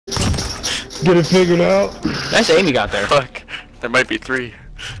Get it figured out. Nice aim you got there. Fuck. There might be 3.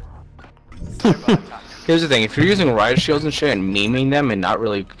 Here's the thing, if you're using riot shields and shit and memeing them and not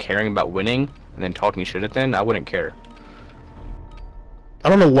really caring about winning, and then talking shit at them, I wouldn't care. I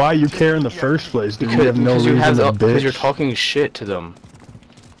don't know why you care in the first place, dude. You have no reason to bitch. Because you're talking shit to them.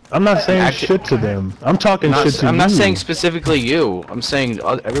 I'm not saying shit to them. I'm talking shit to you. I'm not saying specifically you. I'm saying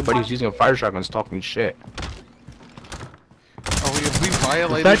everybody who's using a fire shotgun is talking shit. Oh, we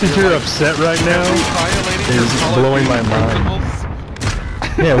violated. The fact that you're upset right now is blowing my mind.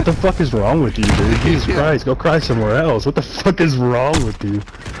 Yeah, what the fuck is wrong with you, dude? Jesus Christ, go cry somewhere else. What the fuck is wrong with you?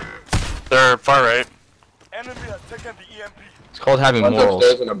 They're far right. It's called having One's morals.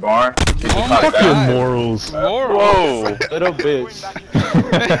 upstairs in a bar. Fuck your morals. Whoa! Little bitch.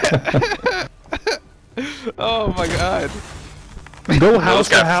 Oh my god. Go house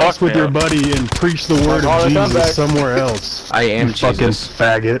to house with your buddy and preach the word of Jesus somewhere else. I am you fucking Jesus.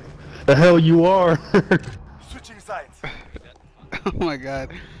 faggot. The hell you are. Switching sides. Oh my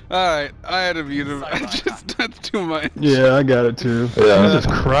god. Alright, I had to mute him. That's too much. Yeah, I got it too. Yeah. Jesus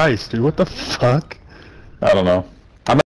Christ, dude. What the fuck? I don't know.